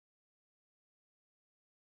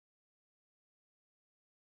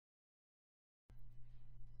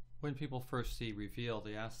When people first see Reveal,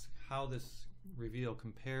 they ask how this Reveal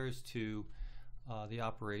compares to the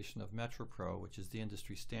operation of MetroPro, which is the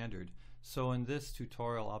industry standard. So in this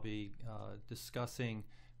tutorial, I'll be discussing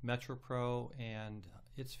MetroPro and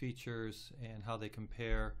its features and how they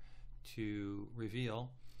compare to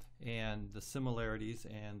Reveal and the similarities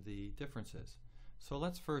and the differences. So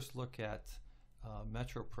let's first look at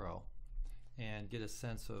MetroPro and get a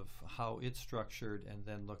sense of how it's structured, and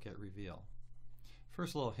then look at Reveal.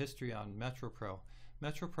 First, a little history on MetroPro.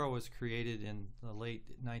 MetroPro was created in the late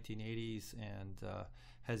 1980s and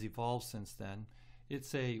has evolved since then.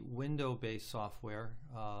 It's a window-based software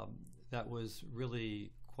that was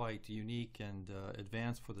really quite unique and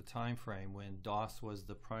advanced for the time frame when DOS was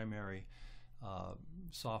the primary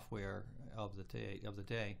software of the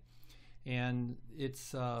day. And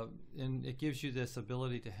it gives you this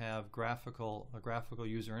ability to have a graphical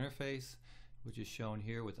user interface, which is shown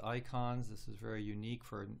here with icons. This is very unique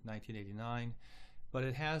for 1989. But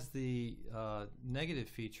it has the negative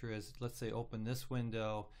feature as, let's say, open this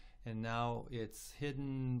window, and now it's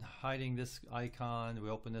hiding this icon. We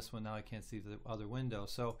open this one, now I can't see the other window.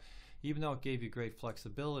 So even though it gave you great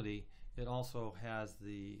flexibility, it also has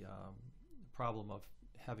the problem of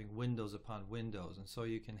having windows upon windows, and so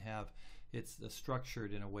you can have it's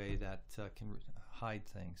structured in a way that can hide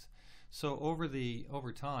things. So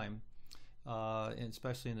over time, and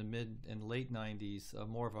especially in the mid and late 90s,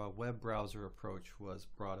 more of a web browser approach was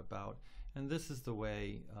brought about, and this is the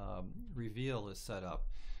way Reveal is set up.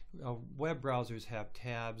 Web browsers have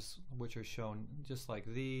tabs which are shown just like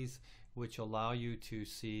these, which allow you to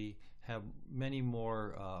have many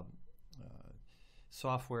more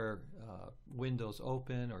software windows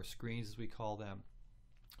open, or screens as we call them.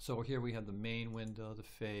 So here we have the main window, the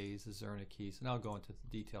phase, the Zerna keys, and I'll go into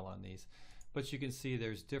detail on these. But you can see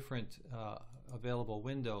there's different available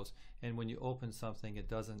windows, and when you open something, it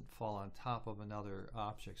doesn't fall on top of another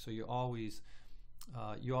object. So you always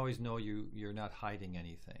know you're not hiding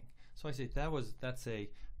anything. So I say that's a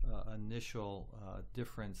initial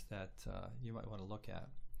difference that you might want to look at.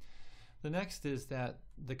 The next is that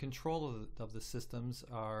the control of the systems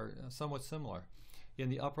are somewhat similar. In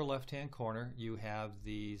the upper left-hand corner, you have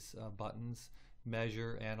these buttons: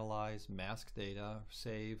 measure, analyze, mask data,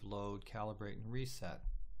 save, load, calibrate, and reset.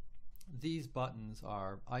 These buttons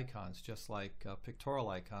are icons, just like pictorial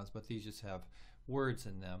icons, but these just have words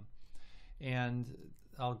in them. And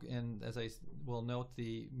as I will note,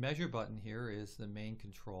 the measure button here is the main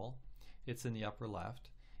control. It's in the upper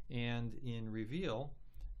left. And in Reveal,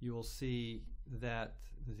 you will see that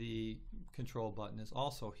the control button is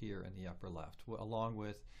also here in the upper left, along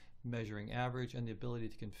with measuring average and the ability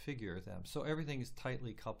to configure them. So everything is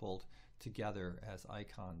tightly coupled together as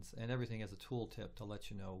icons, and everything has a tooltip to let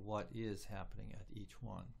you know what is happening at each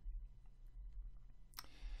one.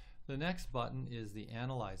 The next button is the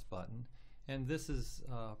Analyze button, and this is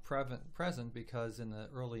present because in the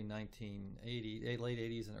late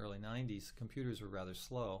 80s and early 90s, computers were rather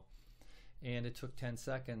slow, and it took 10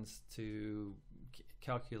 seconds to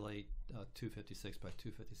calculate a 256 by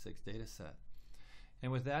 256 data set.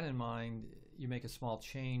 And with that in mind, you make a small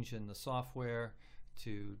change in the software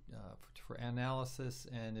for analysis,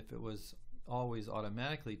 and if it was always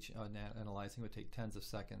automatically analyzing, it would take tens of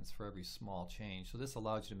seconds for every small change. So this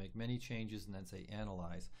allows you to make many changes and then say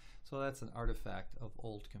analyze. So that's an artifact of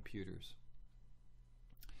old computers.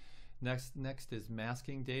 Next is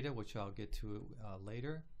masking data, which I'll get to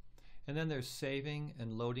later. And then there's saving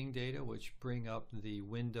and loading data, which bring up the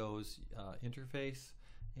Windows interface.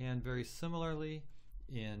 And very similarly,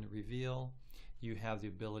 in Reveal, you have the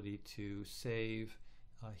ability to save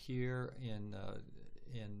here in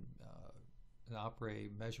an Apre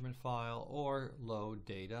measurement file, or load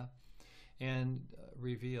data. And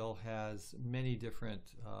Reveal has many different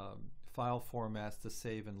file formats to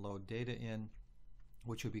save and load data in,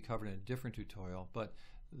 which will be covered in a different tutorial, but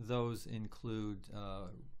those include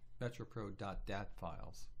MetroPro.dat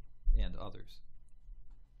files and others.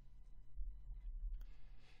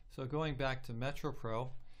 So going back to MetroPro,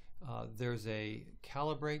 there's a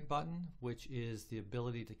Calibrate button, which is the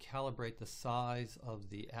ability to calibrate the size of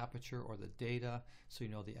the aperture or the data, so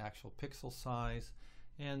you know the actual pixel size.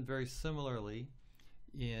 And very similarly,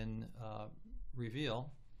 in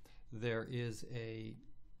Reveal, there is a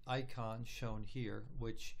icon shown here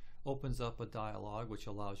which opens up a dialog which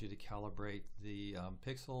allows you to calibrate the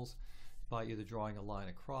pixels by either drawing a line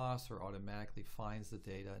across, or automatically finds the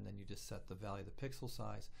data, and then you just set the value of the pixel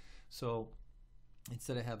size. So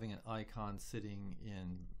instead of having an icon sitting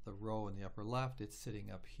in the row in the upper left, it's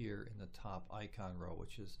sitting up here in the top icon row,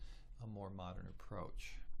 which is a more modern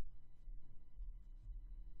approach.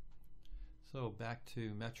 So back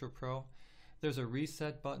to MetroPro. There's a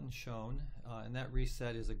reset button shown, and that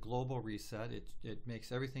reset is a global reset. It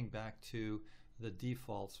makes everything back to the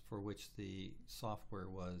defaults for which the software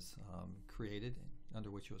was created,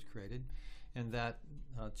 under which it was created, and that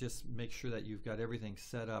just makes sure that you've got everything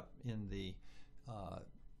set up in the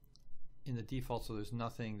default, so there's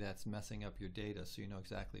nothing that's messing up your data, so you know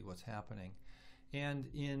exactly what's happening. And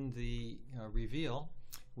in the reveal,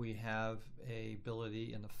 we have a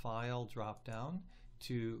ability in the file drop down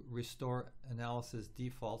to restore analysis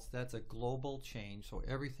defaults. That's a global change, so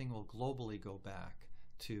everything will globally go back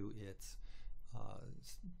to its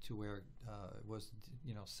to where it was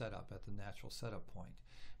set up at the natural setup point.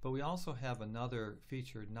 But we also have another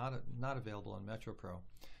feature not available in MetroPro,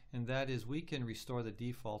 and that is we can restore the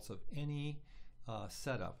defaults of any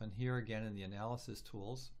setup. And here again in the analysis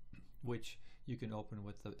tools, which you can open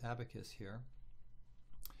with the abacus here,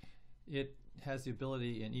 it has the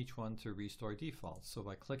ability in each one to restore defaults. So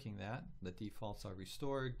by clicking that, the defaults are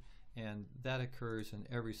restored, and that occurs in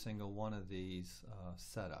every single one of these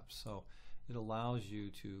setups. So it allows you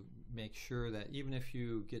to make sure that even if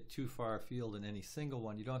you get too far afield in any single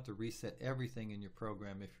one, you don't have to reset everything in your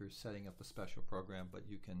program if you're setting up a special program, but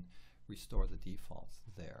you can restore the defaults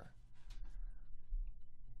there.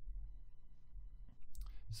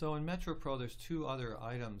 So in MetroPro, there's two other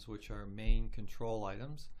items which are main control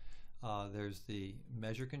items. There's the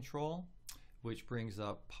measure control, which brings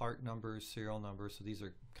up part numbers, serial numbers, so these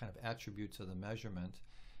are kind of attributes of the measurement.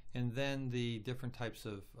 And then the different types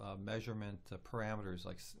of measurement parameters,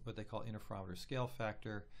 like what they call interferometer scale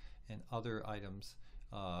factor and other items,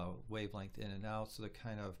 wavelength in and out, so the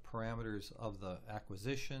kind of parameters of the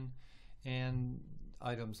acquisition, and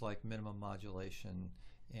items like minimum modulation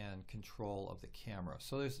and control of the camera.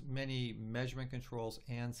 So there's many measurement controls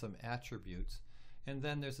and some attributes. And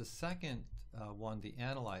then there's a second one, the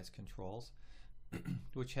analyze controls,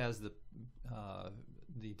 which has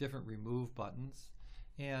the different remove buttons,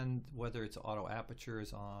 and whether it's auto aperture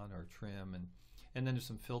is on or trim, and then there's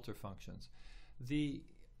some filter functions. The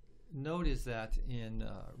note is that in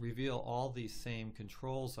Reveal, all these same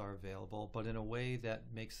controls are available, but in a way that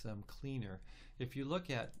makes them cleaner. If you look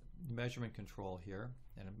at measurement control here,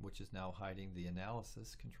 and which is now hiding the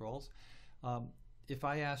analysis controls, if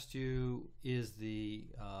I asked you, is the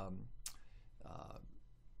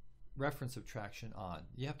reference subtraction on?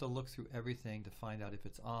 You have to look through everything to find out if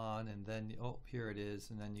it's on, and then, oh, here it is,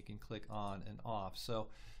 and then you can click on and off. So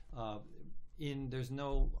there's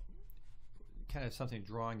no kind of something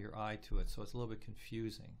drawing your eye to it, so it's a little bit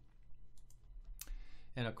confusing.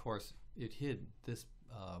 And of course, it hid this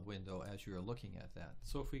window as you were looking at that.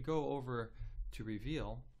 So if we go over to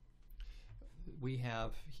Reveal, we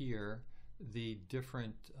have here the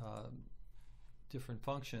different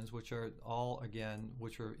functions, which are all, again,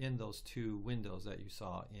 which are in those two windows that you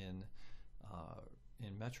saw in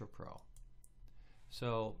MetroPro.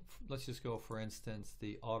 So let's just go, for instance,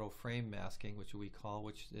 the auto frame masking, which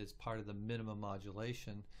is part of the minimum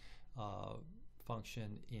modulation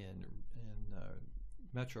function in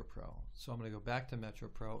MetroPro. So I'm going to go back to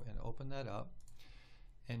MetroPro and open that up.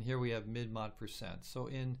 And here we have mid-mod percent. So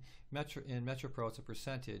in MetroPro, it's a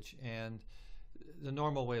percentage, and the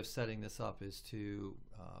normal way of setting this up is to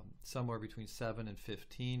somewhere between 7 and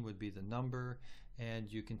 15 would be the number, and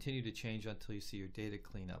you continue to change until you see your data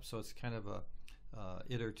clean up. So it's kind of a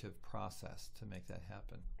iterative process to make that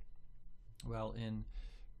happen. Well, in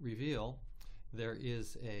Reveal, there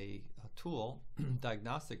is a tool,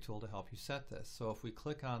 diagnostic tool, to help you set this. So if we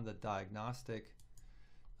click on the diagnostic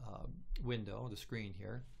window, the screen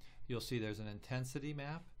here, you'll see there's an intensity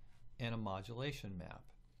map and a modulation map.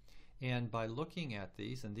 And by looking at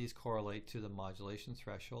these, and these correlate to the modulation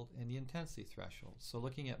threshold and the intensity threshold. So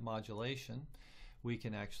looking at modulation, we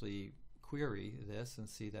can actually query this and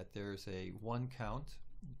see that there's a 1 count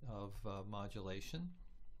of modulation,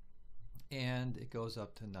 and it goes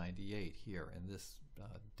up to 98 here in this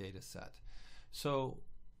data set. So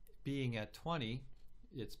being at 20,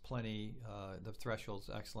 it's plenty, the threshold's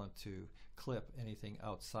excellent to clip anything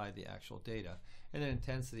outside the actual data. And then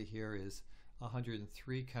intensity here is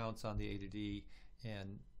 103 counts on the A to D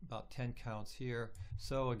and about 10 counts here.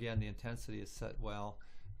 So again, the intensity is set well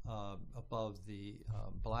above the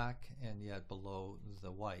black and yet below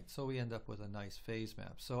the white. So we end up with a nice phase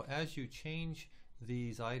map. So as you change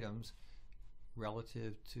these items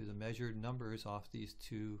relative to the measured numbers off these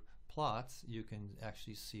two plots, you can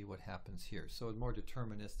actually see what happens here. So a more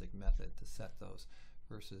deterministic method to set those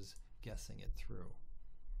versus guessing it through.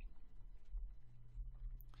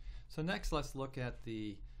 So next, let's look at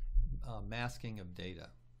the masking of data.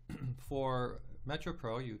 For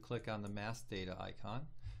MetroPro, you click on the mask data icon,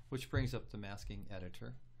 which brings up the masking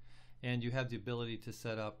editor. And you have the ability to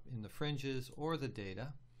set up in the fringes or the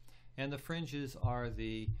data. And the fringes are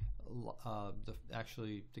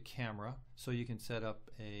actually the camera, so you can set up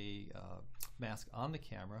a mask on the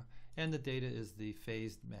camera, and the data is the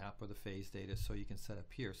phased map or the phase data, so you can set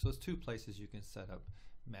up here. So there's two places you can set up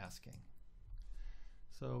masking.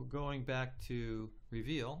 So going back to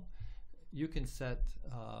reveal, you can set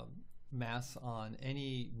masks on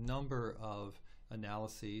any number of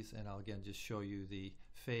analyses, and I'll again just show you the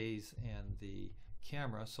phase and the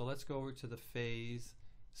camera. So let's go over to the phase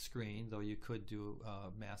screen, though you could do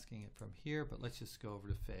masking it from here, but let's just go over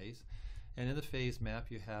to phase. And in the phase map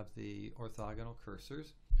you have the orthogonal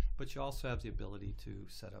cursors, but you also have the ability to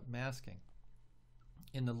set up masking.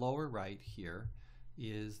 In the lower right here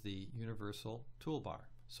is the universal toolbar.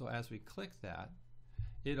 So as we click that,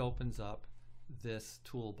 it opens up this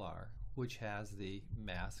toolbar which has the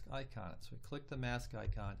mask icon. So we click the mask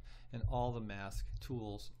icon and all the mask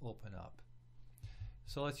tools open up.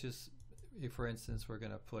 So let's just, for instance, we're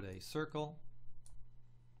going to put a circle.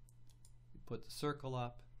 We put the circle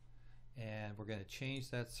up, and we're going to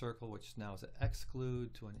change that circle, which now is an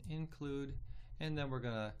exclude, to an include, and then we're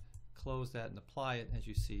going to close that and apply it. As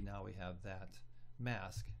you see, now we have that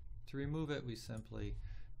mask. To remove it, we simply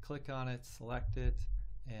click on it, select it,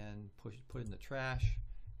 and put it in the trash,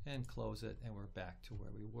 and close it, and we're back to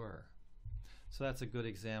where we were. So that's a good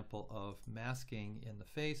example of masking in the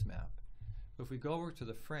phase map. If we go over to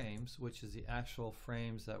the frames, which is the actual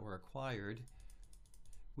frames that were acquired,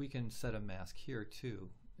 we can set a mask here too.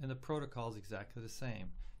 And the protocol is exactly the same.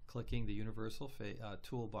 Clicking the universal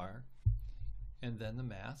toolbar and then the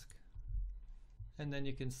mask. And then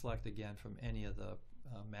you can select again from any of the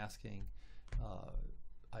masking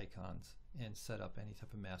icons and set up any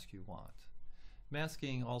type of mask you want.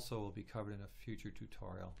 Masking also will be covered in a future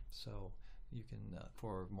tutorial, so you can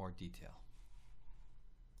for more detail.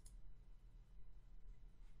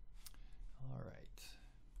 All right.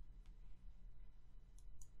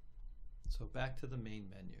 So back to the main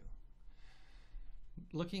menu.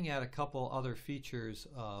 Looking at a couple other features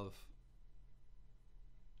of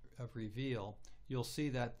Reveal, you'll see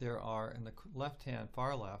that there are, in the left-hand,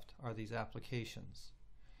 far left, are these applications.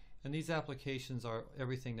 And these applications are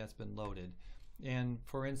everything that's been loaded. And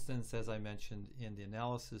for instance, as I mentioned in the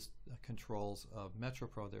analysis controls of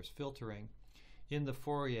MetroPro, there's filtering. In the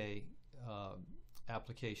Fourier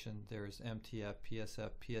application, there's MTF, PSF,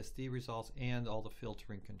 PSD results, and all the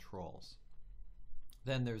filtering controls.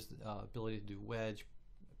 Then there's the ability to do wedge,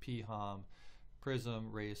 PHOM,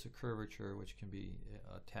 prism, radius of curvature, which can be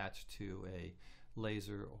attached to a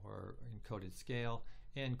laser or encoded scale,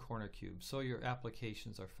 and corner cube. So your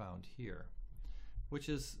applications are found here, which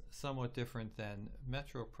is somewhat different than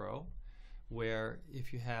MetroPro, where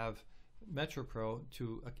if you have MetroPro,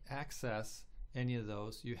 to access any of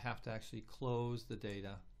those, you have to actually close the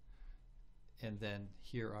data, and then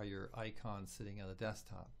here are your icons sitting on the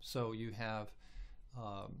desktop. So you have,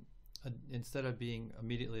 instead of being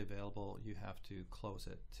immediately available, you have to close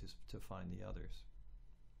it to find the others.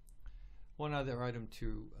 One other item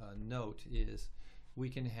to note is we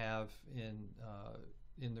can have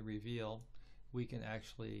in the reveal, we can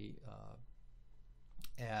actually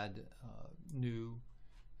add new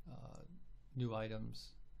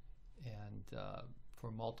items and for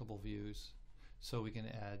multiple views. So we can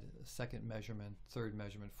add a second measurement, third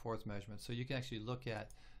measurement, fourth measurement. So you can actually look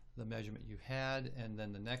at the measurement you had and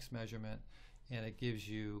then the next measurement, and it gives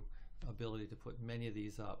you ability to put many of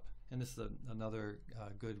these up. And this is another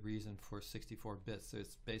good reason for 64 bits. So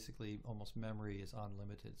it's basically almost memory is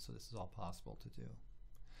unlimited, so this is all possible to do.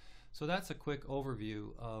 So that's a quick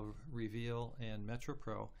overview of Reveal and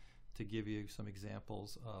MetroPro to give you some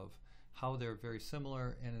examples of how they're very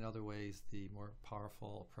similar and in other ways the more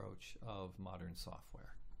powerful approach of modern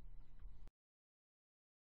software.